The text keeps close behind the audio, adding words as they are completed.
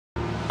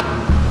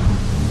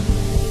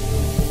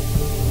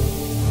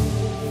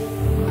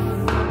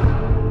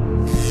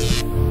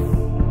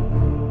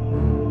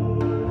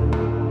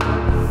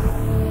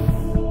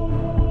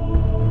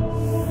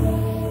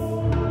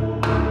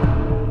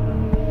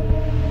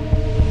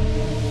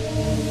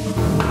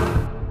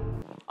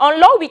On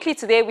Law Weekly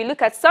today, we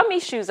look at some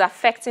issues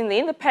affecting the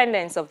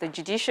independence of the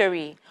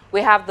judiciary.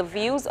 We have the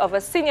views of a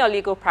senior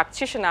legal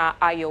practitioner,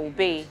 Ayo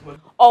Obey.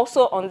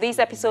 Also on this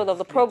episode of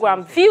the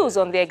program, views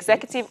on the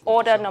Executive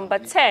Order number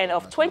 10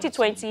 of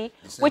 2020,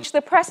 which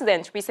the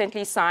President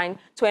recently signed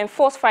to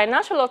enforce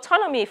financial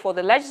autonomy for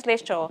the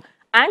legislature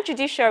and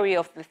judiciary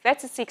of the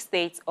 36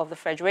 states of the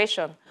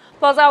Federation,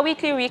 plus our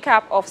weekly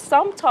recap of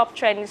some top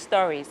trending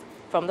stories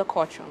from the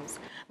courtrooms.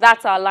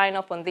 That's our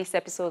lineup on this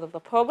episode of the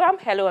program.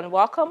 Hello and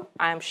welcome.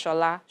 I am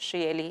Shola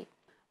Shuyeli.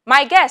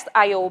 My guest,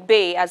 Ayo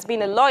Obey, has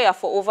been a lawyer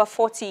for over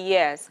 40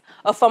 years.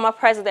 A former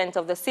president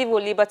of the Civil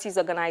Liberties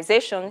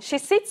Organization, she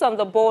sits on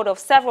the board of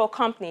several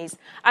companies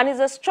and is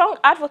a strong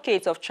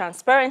advocate of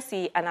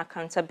transparency and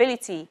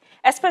accountability,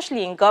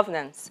 especially in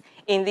governance.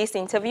 In this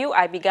interview,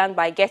 I began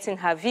by getting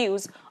her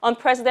views on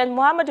President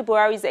Muhammadu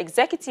Buhari's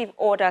Executive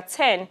Order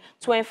 10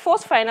 to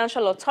enforce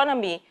financial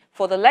autonomy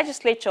for the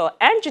legislature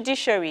and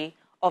judiciary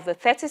of the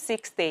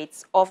 36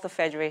 states of the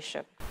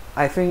Federation.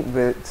 I think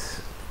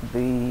that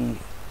the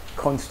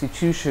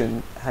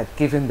Constitution had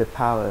given the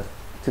power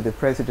to the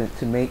President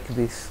to make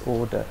this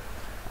order,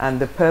 and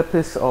the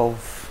purpose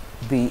of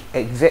the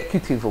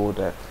Executive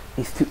Order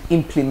is to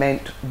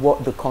implement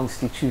what the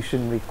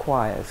Constitution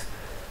requires.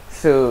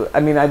 So, I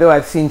mean, although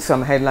I've seen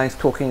some headlines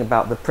talking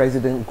about the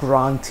President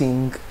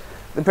granting,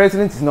 the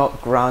President is not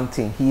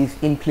granting, he is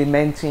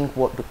implementing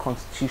what the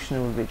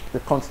Constitution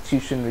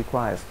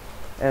requires.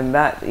 And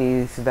that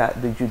is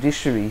that the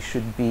judiciary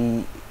should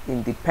be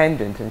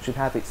independent and should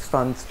have its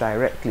funds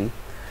directly.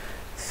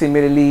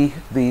 Similarly,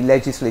 the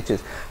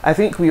legislatures. I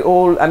think we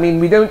all, I mean,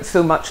 we don't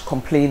so much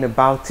complain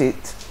about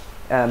it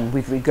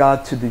with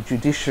regard to the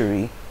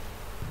judiciary,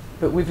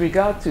 but with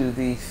regard to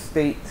the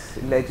state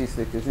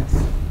legislatures, it's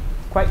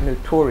quite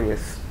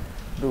notorious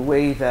the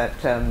way that,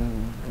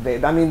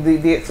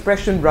 the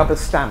expression rubber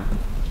stamp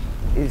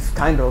is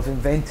kind of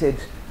invented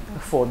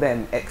for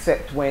them,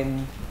 except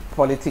when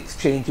politics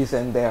changes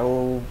and they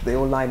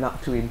all line up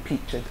to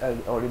impeach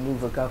or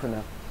remove a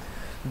governor.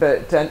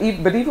 But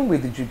even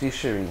with the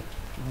judiciary,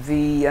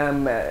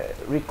 the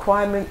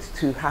requirement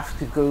to have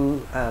to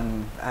go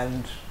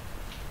and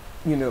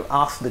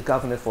ask the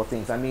governor for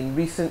things. I mean,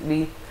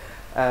 recently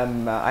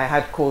I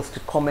had cause to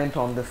comment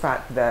on the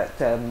fact that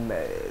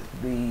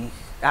the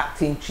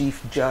acting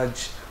chief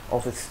judge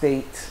of a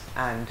state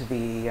and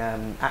the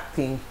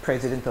acting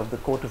president of the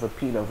Court of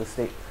Appeal of a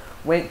state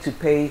went to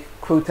pay,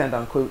 quote and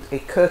unquote, a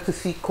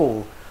courtesy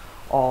call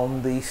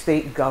on the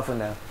state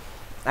governor,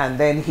 and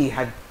then he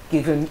had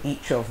given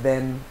each of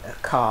them a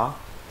car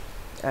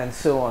and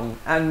so on.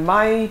 And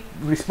my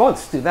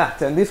response to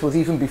that, and this was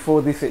even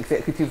before this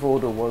executive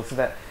order, was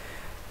that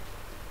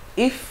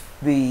if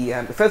the,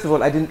 first of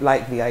all, I didn't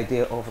like the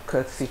idea of a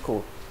courtesy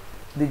call.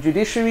 The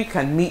judiciary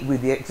can meet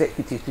with the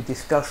executive to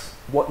discuss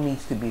what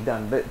needs to be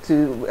done, but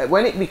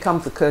when it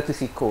becomes a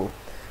courtesy call,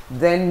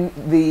 then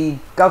the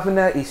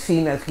governor is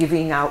seen as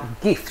giving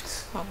out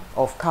gifts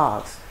of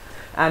cars.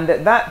 And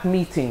at that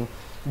meeting,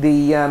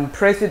 the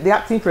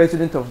acting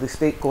president of the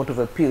State Court of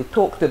Appeal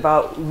talked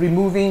about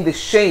removing the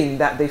shame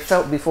that they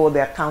felt before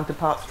their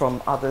counterparts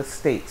from other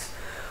states,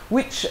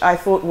 which I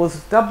thought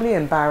was doubly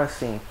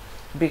embarrassing,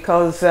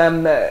 because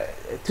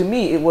to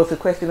me it was a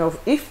question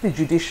of, if the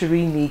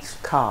judiciary needs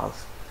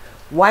cars,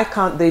 why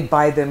can't they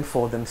buy them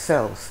for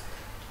themselves?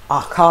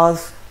 Are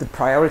cars the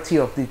priority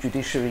of the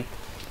judiciary?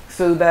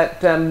 So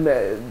that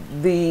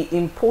the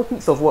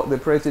importance of what the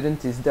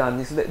President has done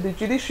is that the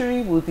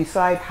judiciary will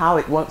decide how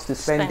it wants to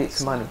spend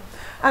its money.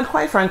 And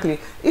quite frankly,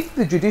 if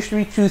the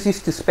judiciary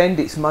chooses to spend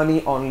its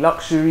money on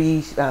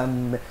luxury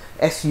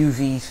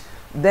SUVs,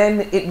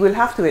 then it will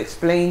have to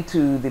explain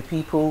to the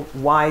people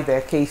why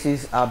their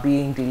cases are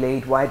being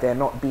delayed, why they're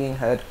not being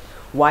heard,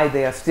 why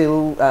they are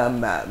still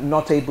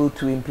not able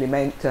to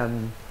implement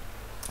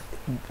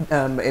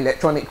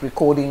electronic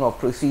recording of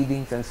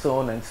proceedings and so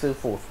on and so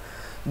forth.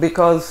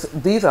 Because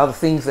these are the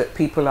things that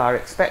people are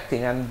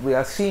expecting, and we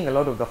are seeing a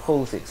lot of the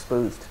holes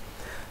exposed.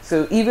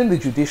 So even the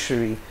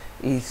judiciary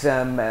is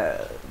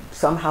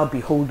somehow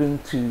beholden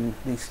to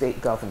the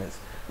state governors.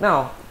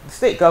 Now, the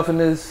state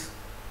governors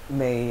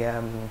may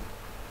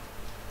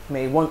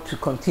want to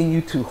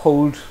continue to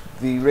hold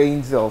the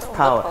reins of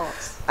power.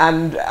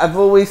 And I've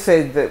always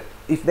said that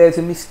if there's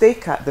a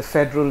mistake at the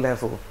federal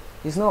level,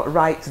 it's not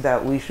right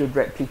that we should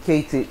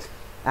replicate it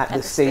at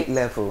the state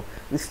level.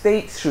 The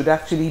states should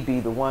actually be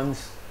the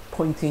ones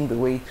pointing the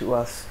way to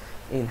us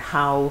in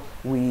how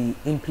we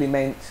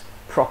implement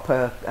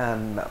proper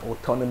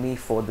autonomy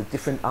for the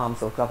different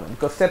arms of government.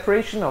 Because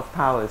separation of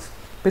powers,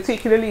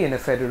 particularly in a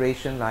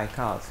federation like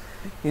ours,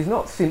 is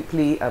not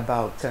simply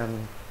about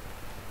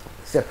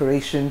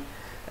separation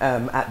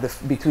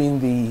between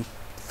the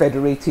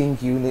federating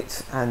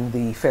units and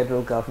the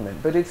federal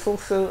government, but it's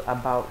also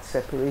about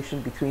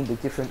separation between the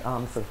different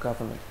arms of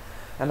government.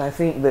 And I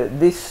think that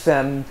this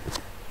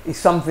is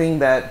something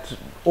that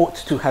ought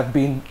to have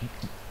been,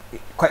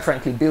 quite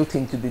frankly, built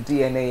into the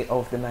DNA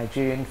of the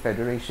Nigerian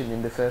Federation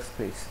in the first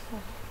place.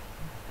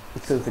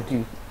 It's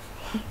overdue.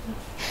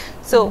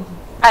 So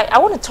I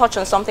want to touch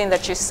on something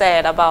that you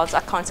said about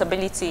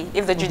accountability.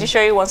 If the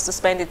judiciary wants to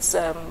spend its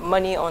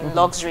money on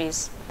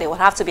luxuries, they will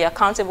have to be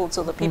accountable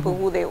to the people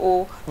who they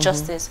owe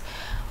justice.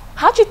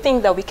 How do you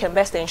think that we can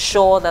best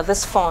ensure that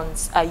these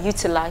funds are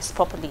utilized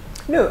properly?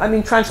 No, I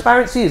mean,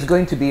 transparency is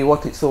going to be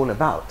what it's all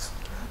about.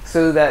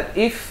 So that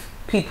if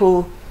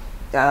people,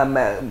 I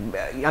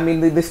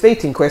mean, the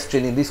state in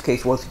question in this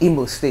case was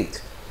Imo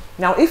State.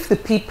 Now, if the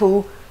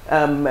people,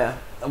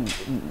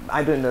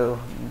 I don't know,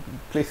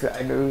 places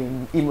I know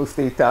in Imo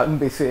State,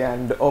 Mbese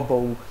and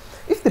Obo,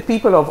 if the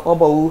people of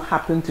Obo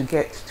happen to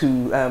get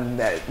to,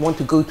 want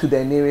to go to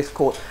their nearest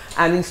court,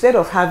 and instead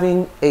of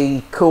having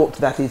a court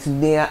that is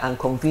near and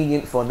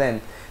convenient for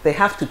them, they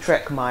have to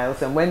trek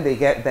miles, and when they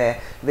get there,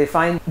 they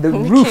find the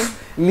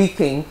roof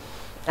leaking,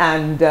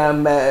 and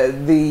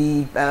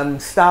the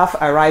staff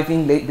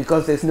arriving late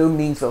because there's no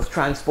means of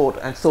transport,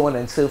 and so on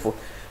and so forth.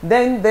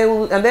 Then they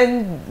will, and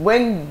then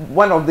when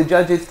one of the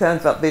judges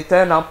turns up, they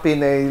turn up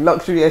in a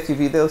luxury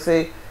SUV, they'll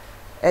say,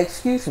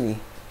 excuse me,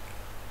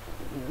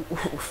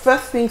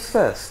 first things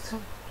first,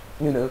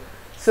 you know.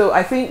 So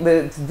I think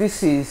that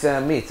this is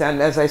it.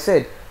 And as I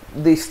said,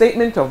 the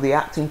statement of the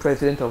acting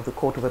president of the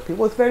Court of Appeal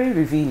was very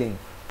revealing.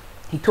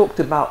 He talked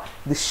about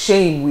the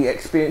shame we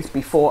experienced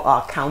before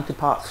our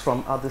counterparts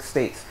from other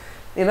states.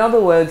 In other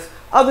words,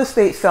 other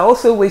states are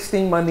also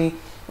wasting money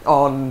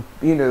on,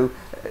 you know,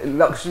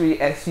 luxury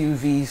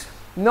SUVs,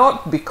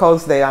 not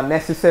because they are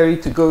necessary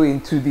to go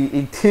into the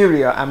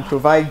interior and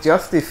provide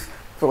justice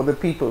for the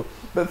people,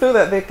 but so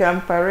that they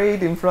can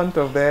parade in front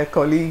of their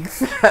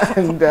colleagues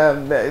and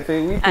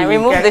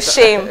remove the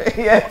shame.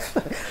 Yes.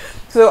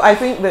 So I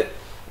think that,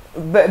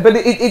 but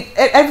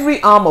every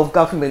arm of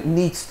government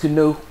needs to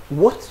know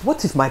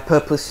what is my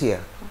purpose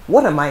here?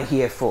 What am I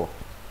here for?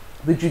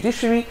 The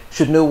judiciary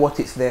should know what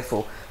it's there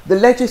for. The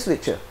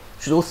legislature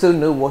should also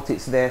know what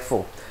it's there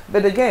for.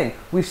 But again,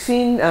 we've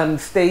seen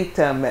state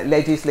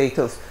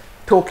legislators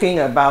talking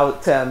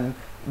about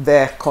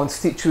their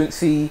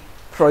constituency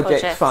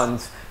project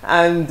funds.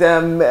 And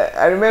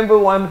I remember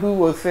one who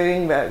was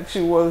saying that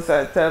she was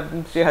at,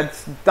 she had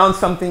done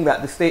something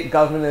that the state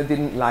governor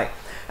didn't like.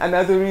 And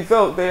as a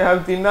result, they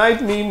have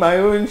denied me my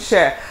own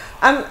share.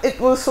 And it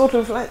was sort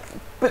of like,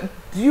 but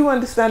do you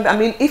understand? I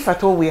mean, if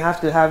at all we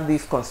have to have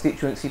these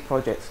constituency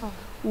projects,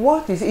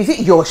 what is it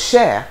your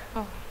share?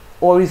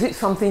 Or is it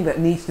something that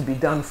needs to be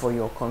done for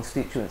your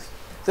constituents?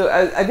 So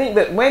I think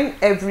that when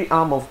every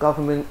arm of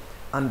government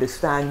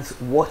understands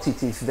what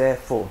it is there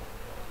for,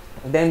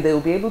 then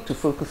they'll be able to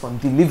focus on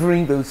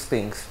delivering those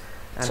things.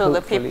 And to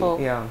the people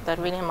that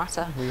really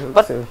matter.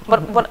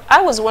 But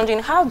I was wondering,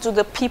 how do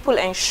the people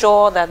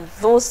ensure that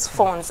those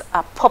funds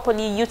are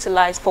properly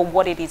utilized for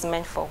what it is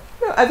meant for?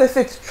 Well, as I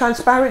said,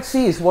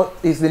 transparency is what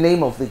is the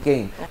name of the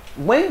game.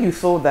 When you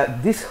saw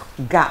that this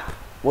gap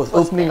was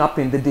opening up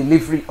in the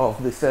delivery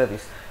of the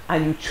service,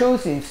 and you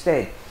chose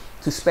instead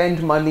to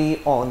spend money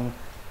on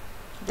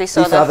these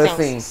other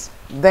things,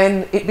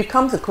 then it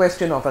becomes a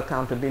question of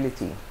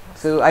accountability.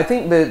 So I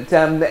think that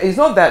it's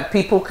not that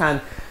people can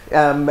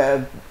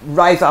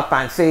rise up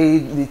and say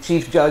the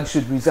chief judge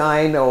should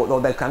resign,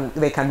 or they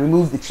can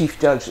remove the chief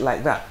judge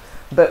like that.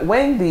 But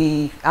when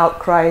the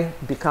outcry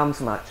becomes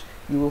much,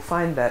 you will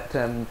find that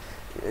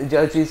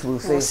judges will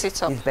say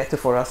it's better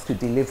for us to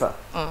deliver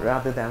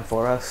rather than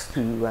for us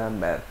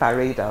to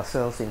parade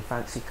ourselves in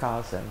fancy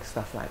cars and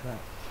stuff like that.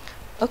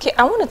 Okay,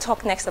 I want to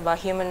talk next about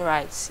human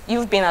rights.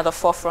 You've been at the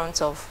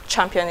forefront of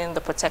championing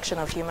the protection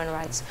of human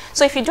rights.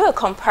 So if you do a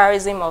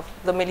comparison of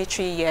the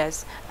military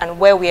years and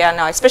where we are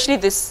now, especially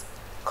this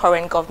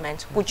current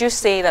government, would you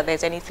say that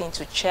there's anything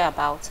to cheer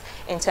about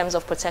in terms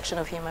of protection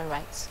of human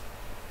rights?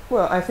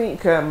 Well, I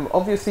think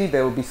obviously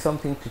there will be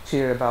something to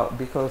cheer about,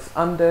 because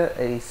under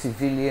a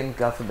civilian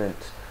government,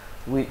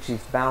 which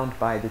is bound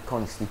by the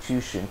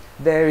Constitution,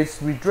 there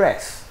is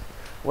redress.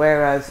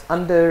 Whereas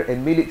under a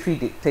military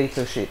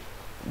dictatorship,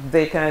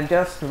 they can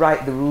just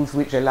write the rules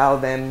which allow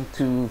them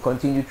to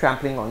continue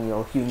trampling on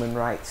your human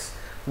rights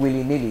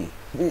willy-nilly.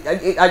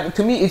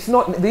 To me, it's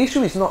not, the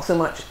issue is not so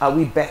much are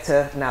we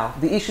better now.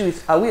 The issue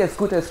is, are we as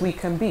good as we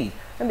can be?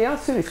 And the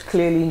answer is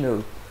clearly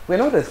no. We're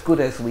not as good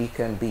as we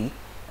can be.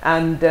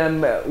 And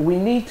we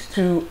need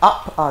to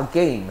up our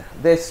game.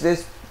 There's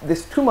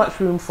too much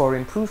room for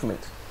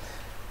improvement.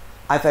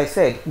 As I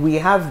said, we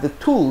have the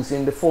tools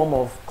in the form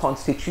of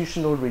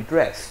constitutional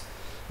redress.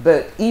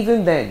 But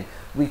even then,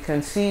 we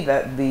can see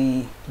that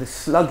the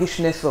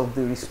sluggishness of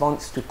the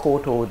response to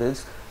court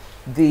orders,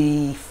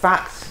 the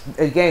fact,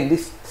 again,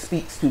 this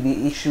speaks to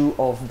the issue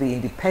of the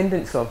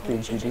independence of the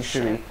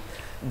judiciary,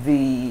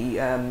 the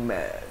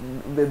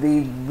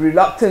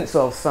reluctance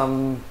of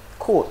some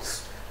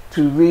courts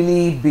to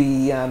really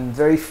be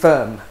very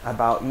firm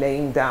about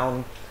laying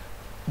down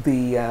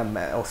the,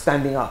 or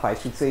standing up, I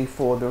should say,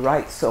 for the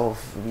rights of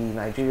the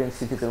Nigerian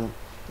citizen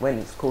when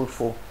it's called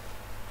for,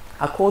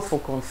 are cause for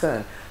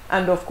concern.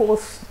 And of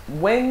course,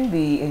 when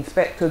the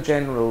Inspector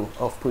General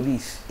of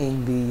Police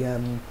in the,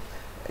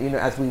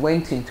 as we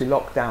went into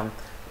lockdown,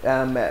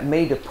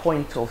 made a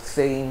point of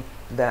saying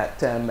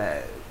that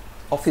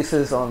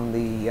officers on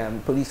the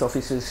police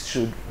officers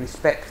should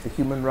respect the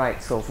human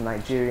rights of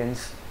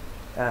Nigerians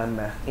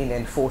in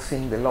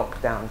enforcing the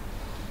lockdown.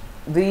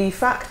 The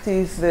fact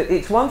is that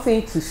it's one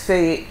thing to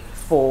say it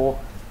for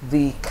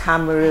the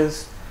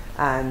cameras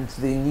and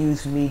the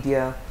news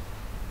media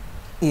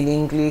in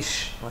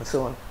English and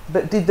so on,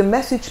 but did the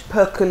message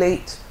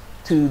percolate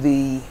to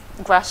the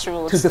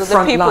grassroots, to the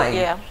front people, line?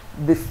 yeah.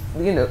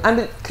 You know, and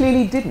it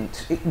clearly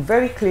didn't. It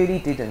very clearly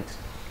didn't.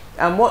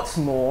 And what's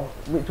more,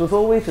 it was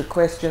always a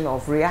question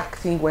of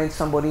reacting when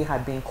somebody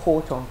had been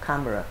caught on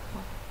camera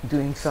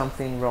doing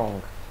something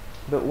wrong.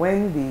 But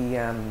when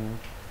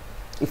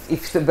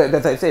but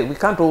as I say, we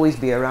can't always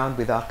be around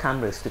with our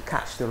cameras to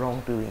catch the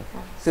wrongdoing.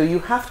 So you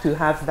have to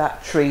have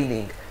that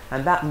training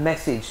and that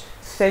message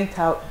sent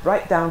out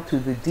right down to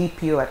the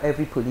DPO at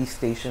every police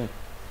station,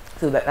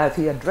 so that as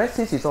he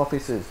addresses his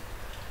officers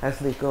as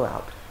they go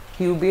out,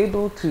 he will be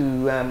able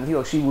to, he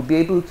or she will be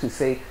able to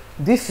say,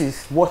 this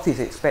is what is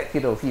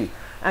expected of you.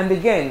 And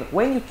again,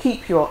 when you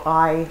keep your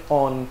eye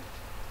on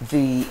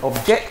the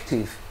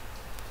objective,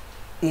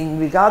 in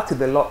regard to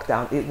the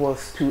lockdown, it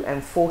was to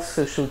enforce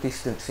social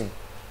distancing.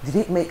 Did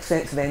it make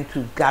sense then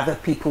to gather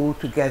people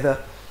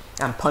together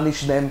and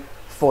punish them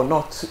for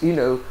not, you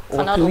know,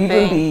 or to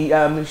even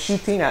be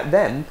shooting at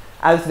them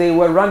as they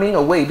were running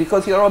away,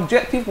 because your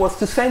objective was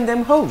to send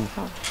them home?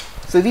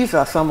 So these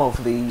are some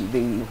of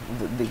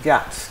the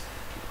gaps.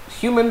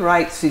 Human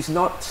rights is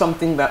not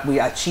something that we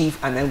achieve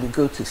and then we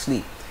go to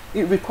sleep.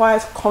 It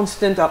requires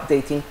constant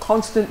updating,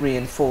 constant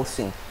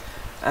reinforcing.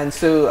 And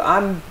so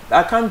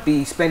I can't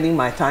be spending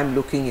my time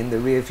looking in the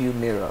rearview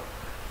mirror,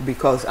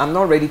 because I'm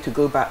not ready to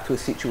go back to a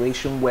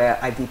situation where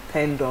I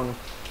depend on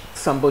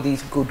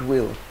somebody's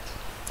goodwill,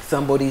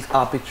 somebody's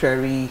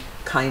arbitrary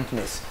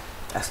kindness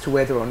as to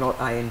whether or not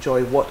I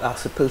enjoy what are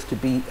supposed to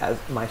be as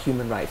my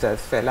human rights. As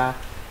Fela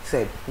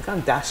said, you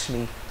can't dash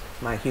me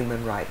my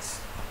human rights.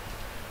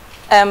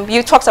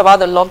 You talked about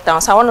the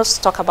lockdowns. I want us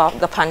to talk about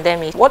the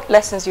pandemic. What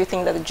lessons do you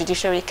think that the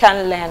judiciary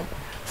can learn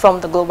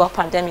from the global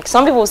pandemic?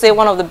 Some people say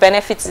one of the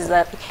benefits is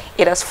that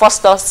it has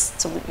forced us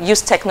to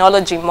use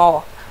technology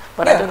more.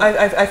 But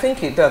yeah, I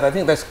think it does. I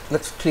think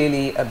that's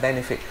clearly a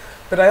benefit.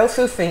 But I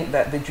also think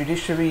that the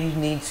judiciary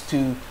needs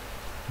to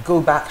go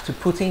back to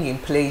putting in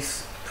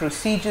place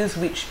procedures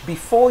which,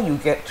 before you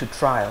get to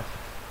trial,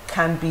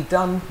 can be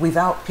done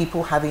without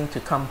people having to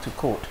come to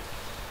court.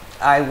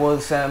 I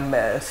was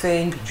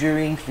saying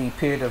during the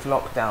period of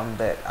lockdown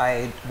that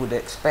I would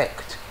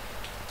expect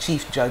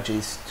chief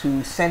judges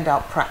to send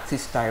out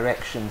practice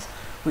directions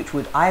which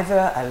would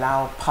either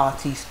allow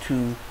parties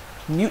to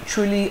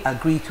mutually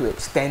agree to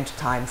extend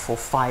time for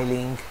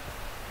filing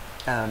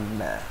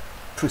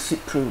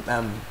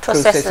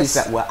processes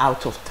that were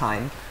out of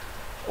time,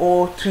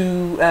 or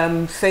to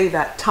say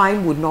that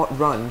time would not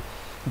run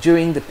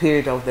during the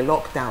period of the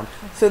lockdown,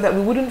 so that we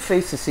wouldn't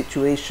face a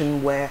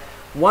situation where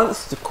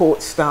once the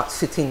courts start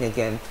sitting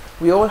again,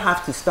 we all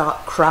have to start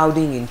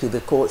crowding into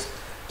the courts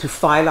to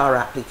file our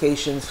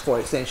applications for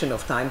extension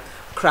of time,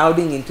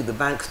 crowding into the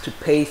banks to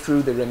pay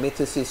through the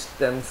remitter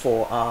system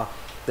for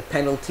the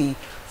penalty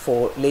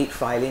for late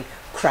filing,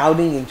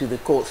 crowding into the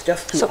courts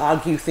just to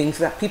argue things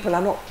that people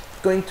are not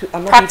going to.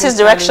 Practice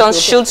directions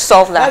should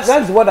solve that.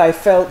 That's what I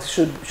felt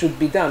should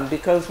be done,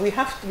 because we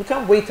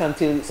can't wait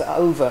until it's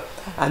over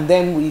and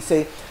then we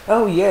say,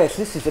 oh yes,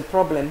 this is a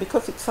problem,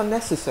 because it's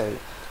unnecessary.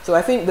 So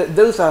I think that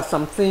those are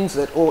some things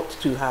that ought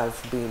to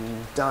have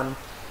been done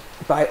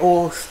by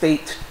all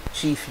state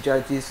chief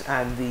judges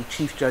and the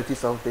chief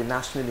judges of the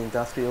National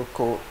Industrial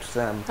Courts,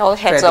 all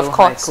heads of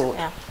courts,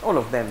 all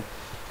of them.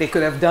 They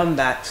could have done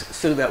that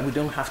so that we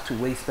don't have to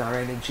waste our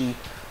energy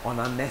on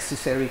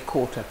unnecessary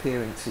court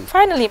appearances.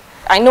 Finally,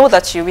 I know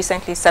that you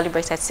recently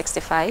celebrated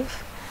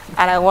 65,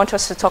 and I want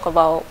us to talk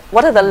about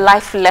what are the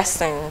life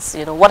lessons,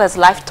 you know, what has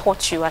life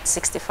taught you at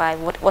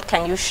 65? What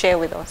can you share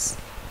with us?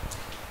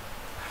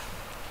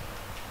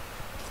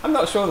 I'm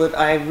not sure that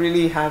I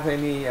really have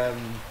any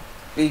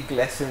big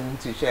lesson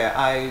to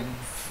share.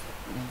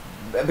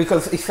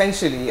 Because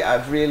essentially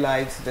I've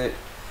realized that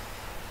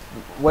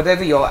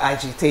whatever you're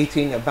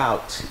agitating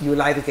about,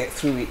 you'll either get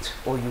through it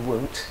or you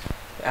won't.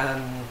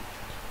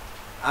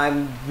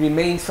 I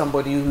remain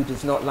somebody who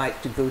does not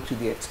like to go to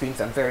the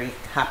extremes. I'm very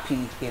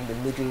happy in the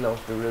middle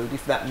of the road.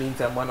 If that means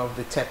I'm one of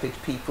the tepid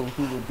people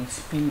who will be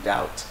spewed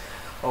out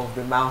of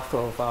the mouth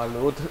of our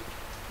Lord,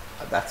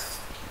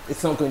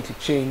 it's not going to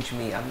change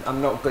me.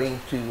 I'm not going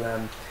to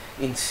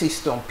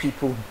insist on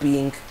people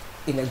being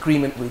in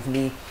agreement with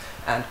me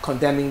and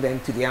condemning them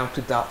to the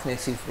outer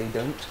darkness if they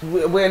don't.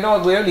 We're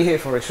only here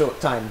for a short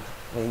time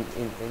in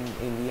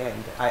the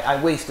end.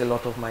 I waste a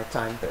lot of my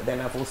time, but then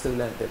I've also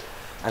learned that,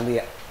 and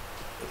the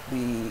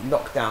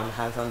lockdown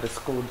has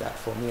underscored that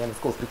for me. And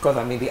of course, because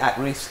I'm in the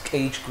at-risk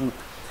age group,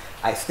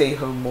 I stay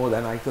home more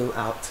than I go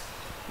out.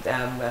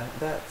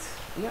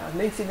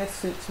 Laziness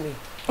suits me.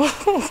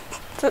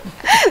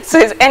 So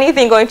is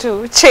anything going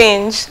to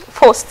change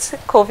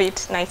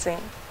post-COVID-19?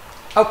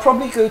 I'll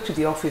probably go to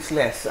the office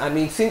less. I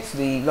mean, since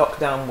the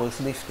lockdown was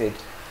lifted,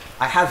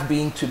 I have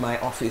been to my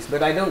office,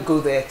 but I don't go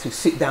there to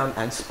sit down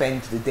and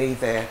spend the day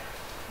there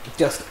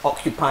just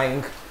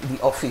occupying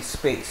the office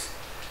space.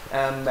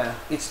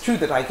 It's true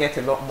that I get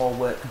a lot more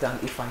work done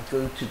if I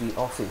go to the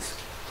office,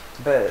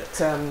 but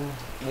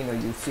you know,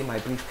 you see my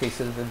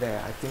briefcase over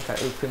there. I think I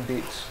opened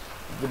it.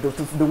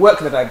 The work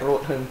that I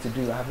brought home to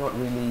do, I have not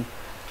really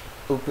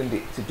opened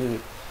it to do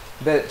it.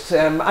 But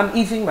I'm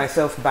easing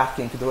myself back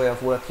into the way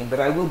of working, but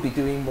I will be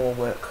doing more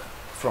work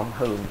from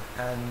home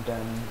and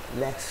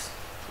less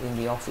in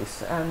the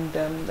office. And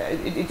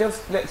it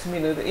just lets me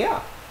know that, yeah,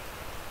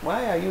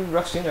 why are you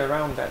rushing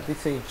around at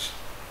this age?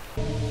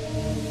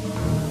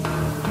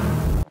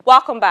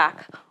 Welcome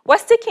back. We're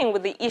sticking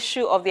with the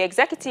issue of the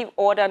Executive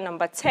Order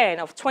number 10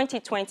 of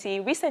 2020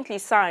 recently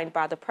signed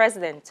by the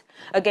President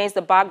against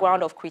the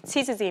background of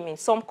criticism in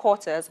some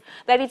quarters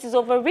that it is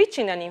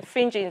overreaching and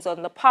infringing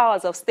on the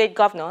powers of state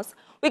governors.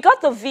 We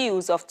got the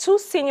views of two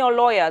senior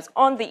lawyers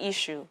on the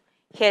issue.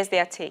 Here's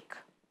their take.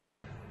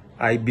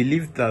 I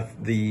believe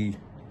that the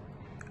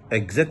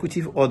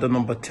Executive Order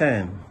number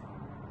 10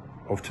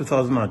 of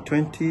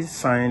 2020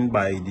 signed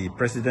by the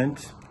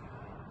President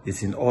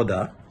is in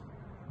order,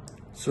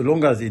 so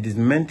long as it is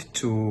meant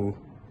to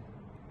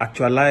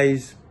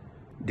actualize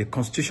the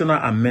constitutional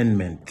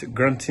amendment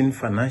granting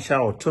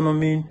financial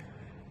autonomy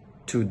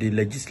to the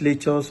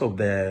legislatures of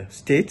the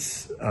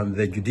states and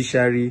the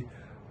judiciary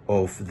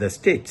of the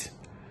state.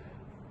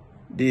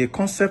 The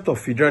concept of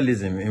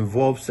federalism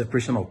involves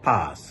separation of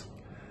powers,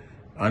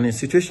 and in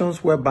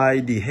situations whereby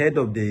the head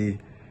of the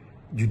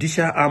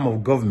judicial arm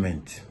of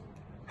government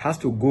has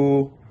to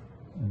go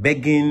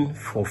begging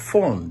for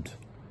funds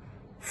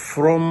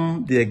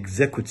from the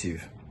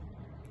executive,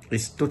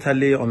 is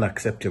totally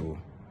unacceptable.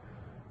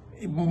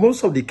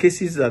 Most of the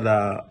cases that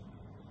are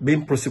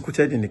being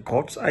prosecuted in the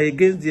courts are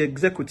against the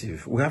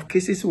executive. We have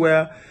cases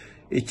where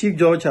a chief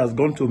judge has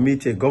gone to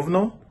meet a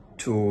governor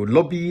to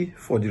lobby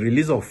for the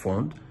release of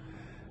funds,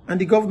 and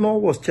the governor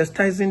was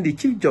chastising the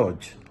chief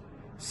judge,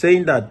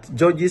 saying that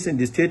judges in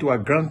the state were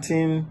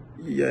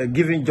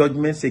giving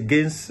judgments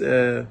against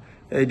the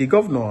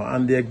governor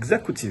and the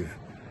executive.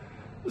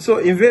 So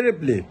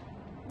invariably,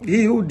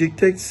 he who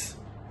dictates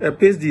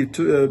pays the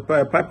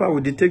piper will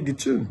dictate the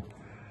tune.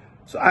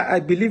 So I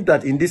believe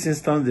that in this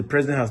instance, the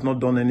president has not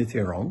done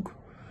anything wrong.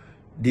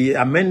 The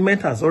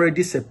amendment has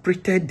already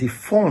separated the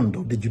fund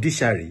of the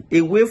judiciary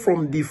away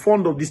from the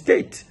fund of the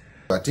state.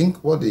 I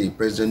think what the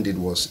president did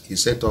was he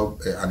set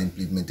up an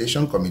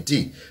implementation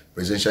committee,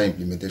 presidential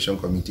implementation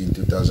committee in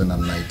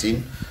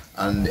 2019,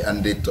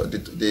 and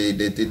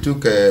they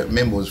took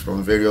memos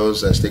from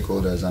various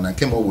stakeholders and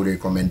came up with a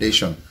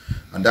recommendation,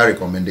 and that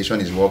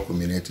recommendation is what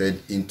culminated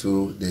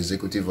into the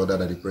executive order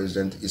that the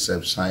president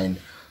himself signed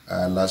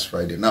last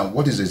Friday. Now,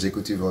 what is the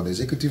executive order? The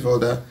executive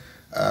order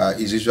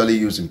is usually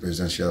used in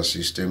presidential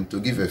system to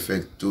give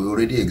effect to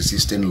already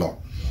existing law.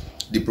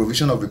 The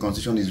provision of the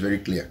constitution is very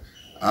clear,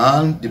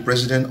 and the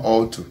president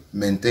ought to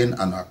maintain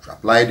and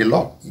apply the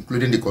law,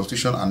 including the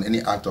constitution and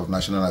any act of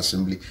National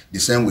Assembly. The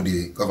same with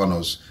the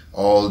governors,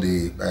 all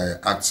the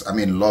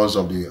laws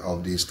of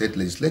the state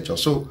legislature.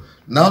 So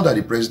now that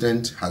the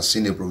president has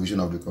seen a provision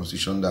of the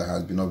constitution that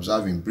has been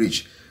observed in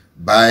breach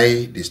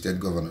by the state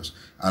governors,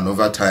 and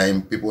over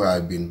time people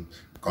have been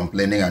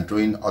complaining and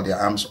throwing all their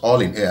arms all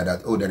in air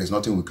that, oh, there is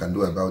nothing we can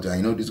do about it.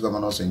 I know these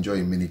governors enjoy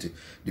immunity.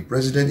 The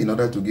president, in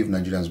order to give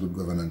Nigerians good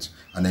governance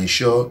and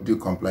ensure due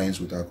compliance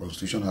with our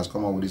constitution, has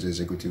come up with this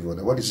executive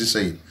order. What is he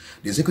saying?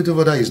 The executive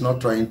order is not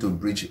trying to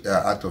breach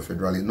act of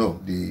federalism. No,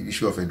 the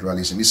issue of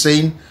federalism. He's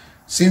saying,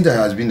 since there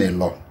has been a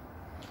law,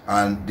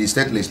 and the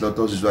state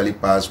legislators usually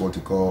pass what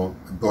we call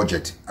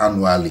budget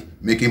annually,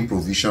 making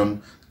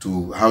provision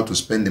to how to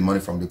spend the money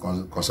from the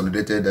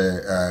consolidated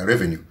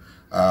revenue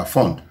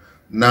fund.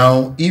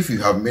 Now, if you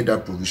have made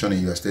that provision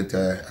in your state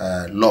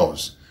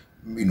laws,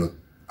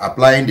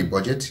 applying the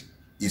budget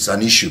is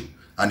an issue.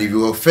 And if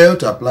you fail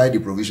to apply the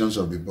provisions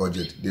of the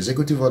budget, the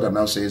executive order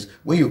now says,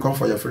 when you come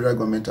for your federal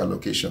government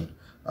allocation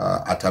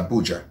at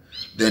Abuja,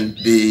 then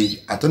the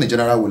Attorney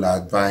General will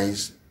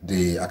advise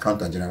the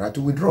Accountant General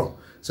to withdraw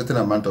certain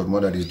amount of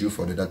money that is due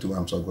for the two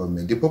arms of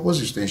government. The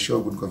purpose is to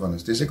ensure good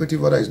governance. The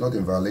executive order is not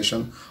in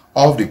violation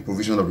of the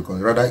provision of the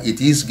constitution. Rather, it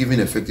is giving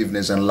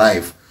effectiveness and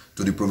life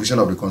to the provision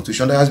of the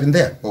constitution that has been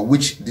there, but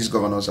which these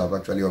governors have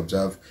actually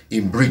observed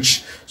in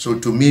breach. So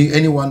to me,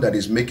 anyone that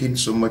is making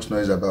so much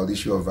noise about the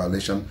issue of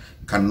violation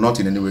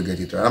cannot in any way get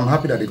it right. I'm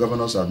happy that the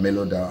governors have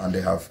mellowed down and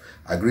they have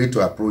agreed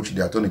to approach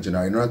the Attorney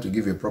General in order to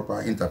give a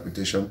proper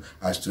interpretation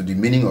as to the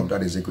meaning of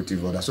that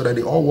executive order, so that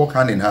they all work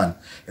hand in hand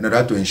in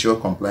order to ensure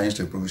compliance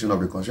to the provision of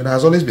the constitution that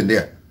has always been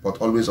there, but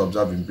always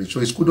observed in breach. So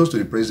it's kudos to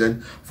the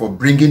president for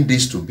bringing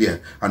this to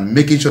bear and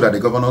making sure that the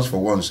governors for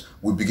once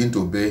will begin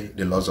to obey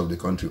the laws of the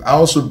country. I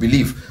also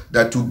believe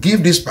that to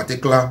give this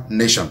particular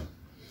nation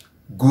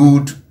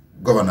good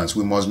governance,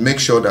 we must make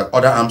sure that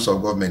other arms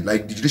of government,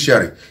 like the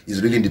judiciary,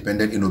 is really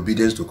independent in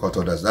obedience to court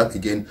orders. That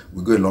again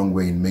will go a long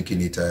way in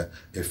making it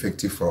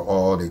effective for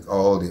all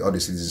the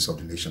citizens of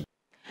the nation.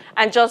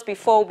 And just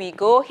before we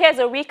go, here's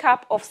a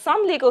recap of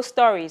some legal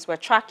stories we're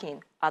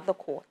tracking at the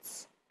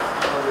courts.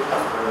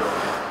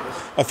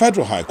 A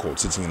federal high court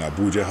sitting in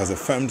Abuja has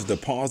affirmed the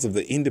powers of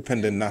the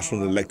Independent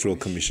National Electoral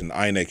Commission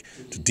 (INEC)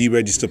 to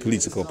deregister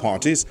political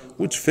parties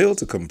which fail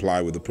to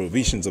comply with the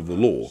provisions of the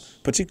law,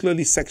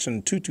 particularly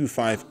Section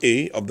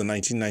 225A of the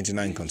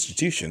 1999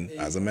 Constitution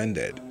as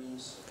amended.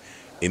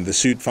 In the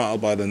suit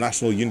filed by the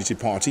National Unity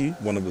Party,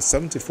 one of the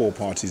 74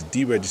 parties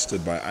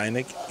deregistered by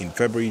INEC in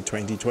February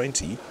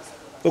 2020,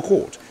 the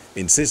court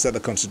insists that the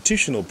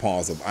constitutional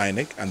powers of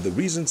INEC and the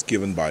reasons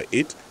given by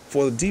it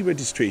for the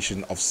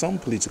deregistration of some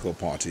political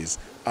parties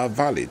are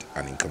valid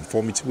and in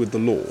conformity with the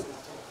law.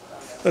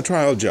 The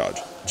trial judge,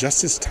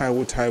 Justice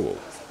Taiwo,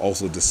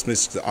 also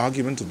dismissed the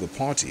argument of the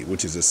party,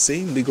 which is the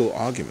same legal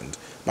argument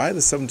by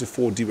the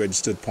 74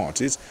 deregistered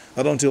parties,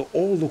 that until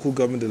all local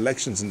government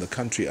elections in the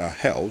country are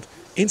held,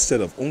 instead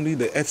of only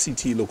the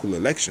FCT local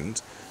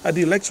elections,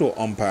 the electoral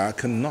umpire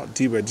cannot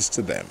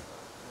deregister them.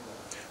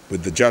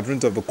 With the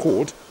judgment of the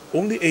court,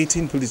 only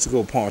 18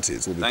 political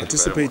parties will be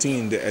participating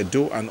in the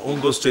Edo and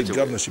Ondo state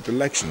governorship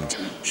elections,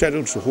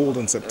 scheduled to hold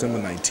on September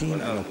 19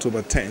 and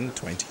October 10,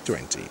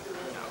 2020.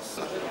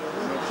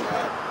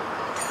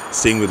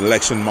 Staying with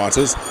election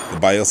matters, the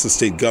Bayelsa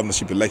State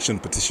Governorship Election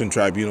Petition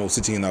Tribunal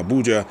sitting in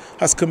Abuja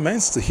has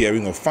commenced the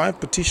hearing of 5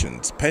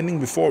 petitions pending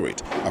before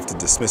it after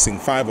dismissing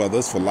 5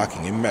 others for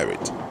lacking in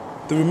merit.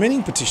 The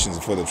remaining petitions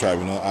before the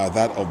tribunal are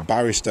that of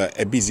Barrister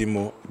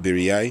Ebizimo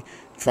Biriai,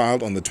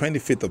 filed on the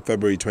 25th of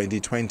February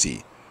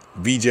 2020,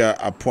 Vija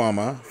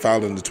Apuama,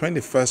 filed on the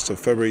 21st of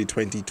February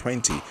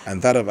 2020,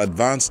 and that of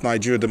Advanced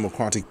Nigeria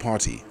Democratic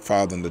Party,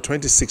 filed on the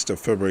 26th of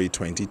February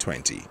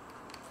 2020.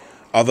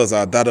 Others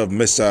are that of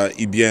Mr.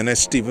 Ibiene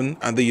Stephen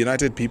and the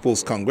United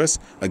People's Congress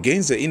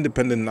against the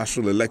Independent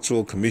National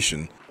Electoral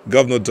Commission,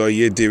 Governor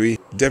Doye Diri,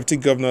 Deputy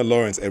Governor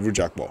Lawrence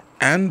Erujakbo,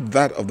 and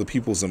that of the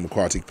People's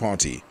Democratic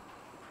Party.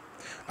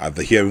 At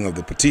the hearing of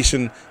the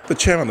petition, the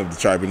chairman of the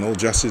tribunal,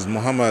 Justice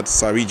Muhammad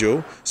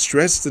Sarijo,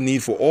 stressed the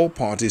need for all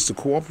parties to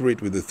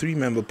cooperate with the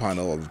 3-member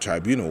panel of the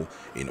tribunal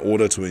in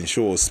order to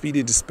ensure a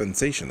speedy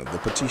dispensation of the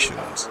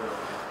petitions.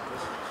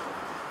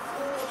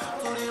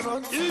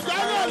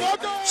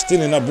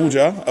 Still in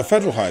Abuja, a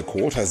federal high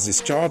court has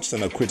discharged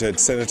and acquitted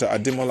Senator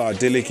Ademola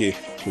Adeleke,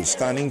 whose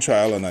standing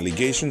trial on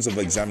allegations of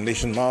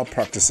examination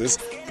malpractices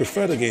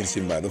preferred against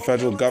him by the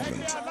federal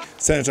government.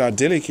 Senator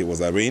Adeleke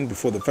was arraigned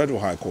before the Federal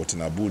High Court in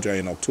Abuja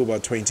in October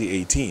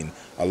 2018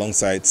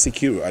 alongside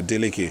Sikiru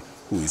Adeleke,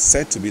 who is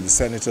said to be the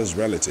senator's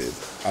relative,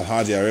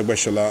 Alhaji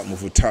Aregbeshola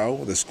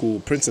Mufutau, the school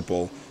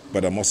principal,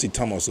 Badamosi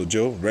Thomas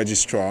Ojo,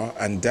 registrar,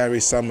 and Dari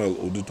Samuel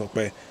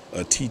Odutope,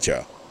 a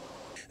teacher.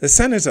 The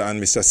senator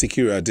and Mr.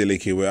 Sikiru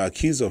Adeleke were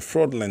accused of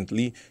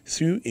fraudulently,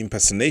 through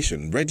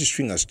impersonation,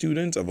 registering as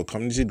students of a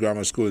community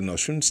grammar school in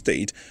Osun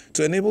State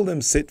to enable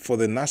them sit for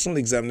the National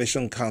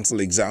Examination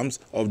Council exams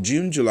of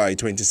June-July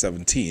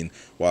 2017,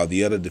 while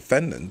the other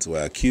defendants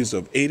were accused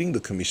of aiding the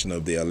commission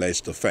of the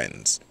alleged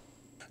offense.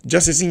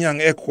 Justice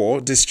Inyang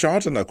Ekwo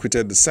discharged and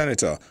acquitted the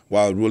senator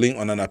while ruling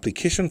on an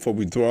application for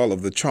withdrawal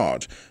of the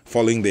charge,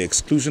 following the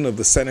exclusion of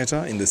the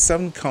senator in the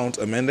 7-count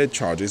amended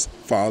charges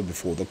filed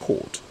before the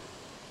court.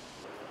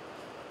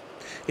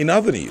 In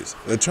other news,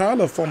 the trial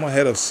of former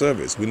head of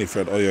service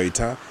Winifred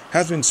Oyoita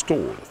has been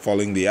stalled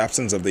following the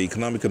absence of the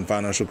Economic and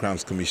Financial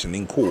Crimes Commission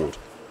in court.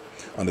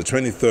 On the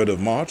 23rd of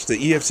March, the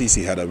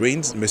EFCC had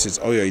arraigned Mrs.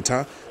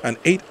 Oyoita and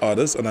 8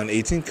 others on an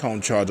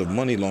 18-count charge of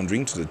money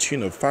laundering to the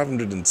tune of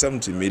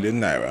 570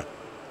 million naira.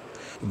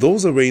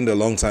 Those arraigned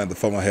alongside the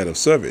former head of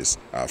service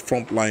are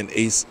Frontline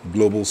Ace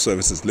Global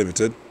Services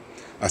Limited,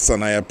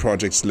 Asanaya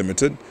Projects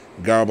Limited,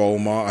 Garba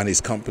Omar and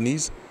his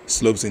companies,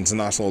 Slopes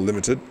International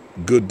Limited,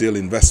 Good Deal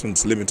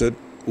Investments Limited,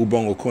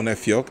 Ubong Okone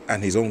Fiok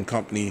and his own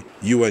company,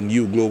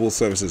 UNU Global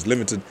Services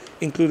Limited,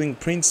 including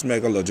Prince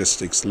Mega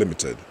Logistics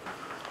Limited.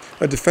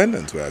 The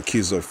defendants were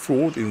accused of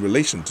fraud in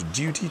relation to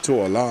duty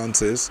toll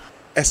allowances,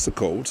 ESTER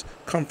codes,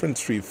 conference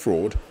fee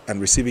fraud,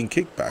 and receiving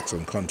kickbacks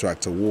on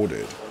contracts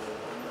awarded.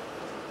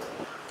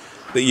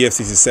 The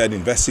EFCC said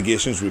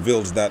investigations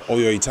revealed that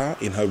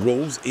Oyoita, in her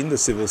roles in the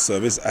civil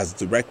service as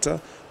director,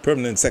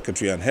 permanent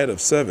secretary and head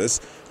of service,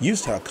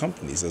 used her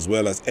companies as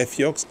well as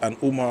Efiok's and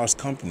Umar's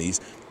companies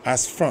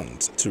as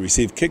fronts to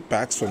receive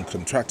kickbacks from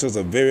contractors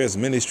of various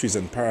ministries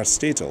and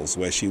parastatals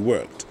where she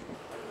worked.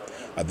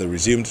 At the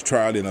resumed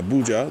trial in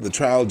Abuja, the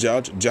trial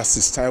judge,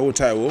 Justice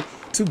Taiwo,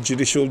 took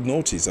judicial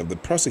notice of the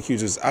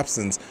prosecutor's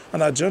absence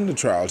and adjourned the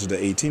trial to the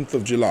 18th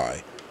of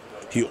July.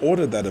 He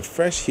ordered that a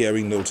fresh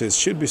hearing notice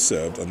should be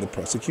served on the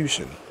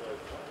prosecution.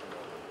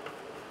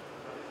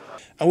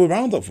 And we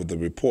round off with the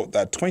report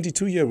that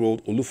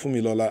 22-year-old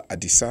Olufumilola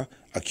Adisa,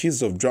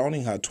 accused of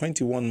drowning her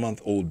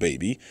 21-month-old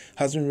baby,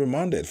 has been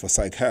remanded for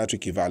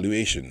psychiatric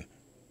evaluation.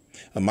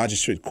 A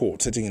magistrate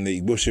court sitting in the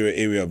Igboshere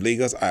area of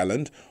Lagos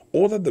Island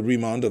ordered the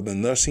remand of the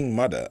nursing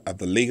mother at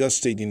the Lagos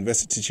State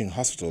University Teaching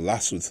Hospital,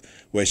 LASUTH,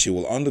 where she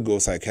will undergo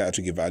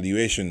psychiatric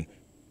evaluation.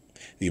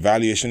 The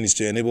evaluation is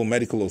to enable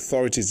medical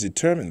authorities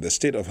determine the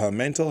state of her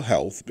mental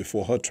health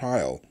before her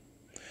trial.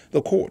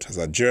 The court has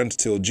adjourned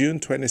till June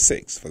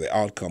 26 for the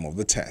outcome of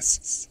the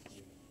tests.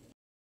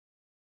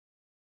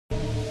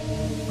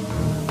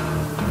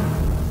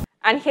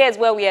 And here's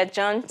where we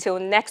adjourn till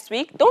next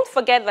week. Don't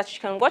forget that you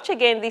can watch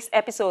again this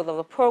episode of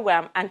the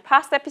program and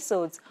past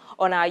episodes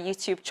on our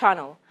YouTube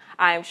channel.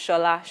 I'm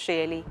Shola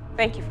Shayeli.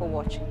 Thank you for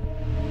watching.